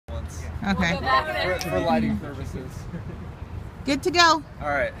Okay. For lighting purposes. Good to go. All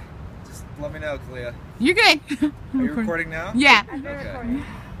right. Just let me know, Clea. You're good. Are you recording now? Yeah. Okay.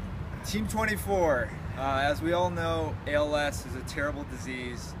 Team 24. As we all know, ALS is a terrible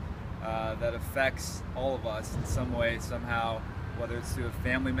disease that affects all of us in some way, somehow, whether it's through a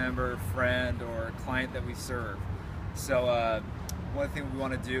family member, friend, or a client that we serve. So one thing we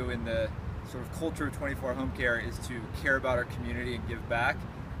want to do in the sort of culture of 24-hour home care is to care about our community and give back.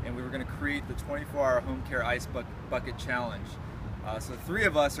 And we were going to create the 24-hour home care ice bucket challenge. So 3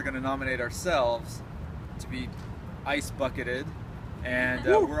 of us are going to nominate ourselves to be ice bucketed, and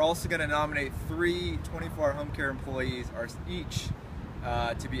we're also going to nominate 3 24-hour home care employees each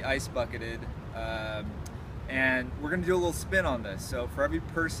to be ice bucketed. And we're going to do a little spin on this. So for every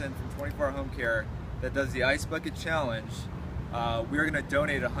person from 24-hour home care that does the ice bucket challenge, we're going to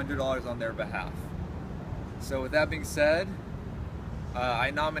donate $100 on their behalf. So with that being said,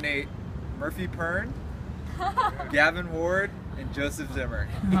 I nominate Murphy Pern, Gavin Ward, and Joseph Zimmer.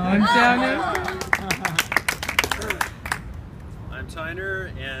 I'm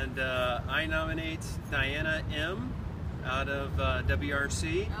Tyner, and I nominate Diana M. out of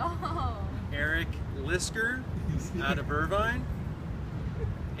WRC, Eric Lisker out of Irvine,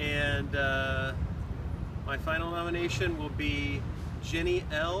 and my final nomination will be Jenny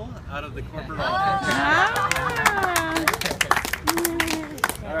L. out of the corporate office.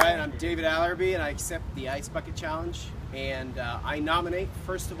 All right, I'm David Allerby, and I accept the Ice Bucket Challenge. And I nominate,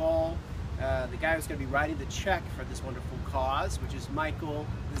 first of all, the guy who's going to be writing the check for this wonderful cause, which is Michael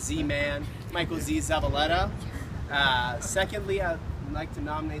the Z-Man, Michael Z. Zavaleta. Secondly, I'd like to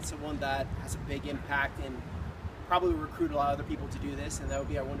nominate someone that has a big impact and probably recruit a lot of other people to do this, and that would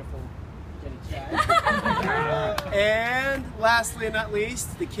be our wonderful Jenny Chad. And lastly and not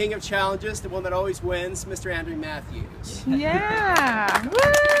least, the king of challenges, the one that always wins, Mr. Andrew Matthews. Yeah. Woo!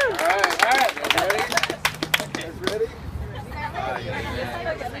 All right. You guys ready?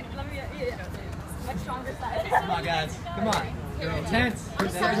 Come on, guys. Come on. Tense.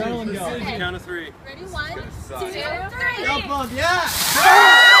 Adrenaline go. Count of 3. Ready? 1, 2, 3. Go, Bump. Yeah.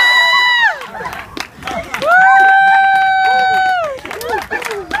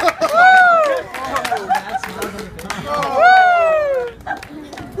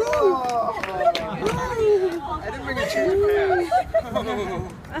 I didn't bring a chair.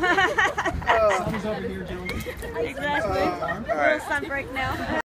 Sun's over here, gentlemen. Exactly. All right. A little sun break now.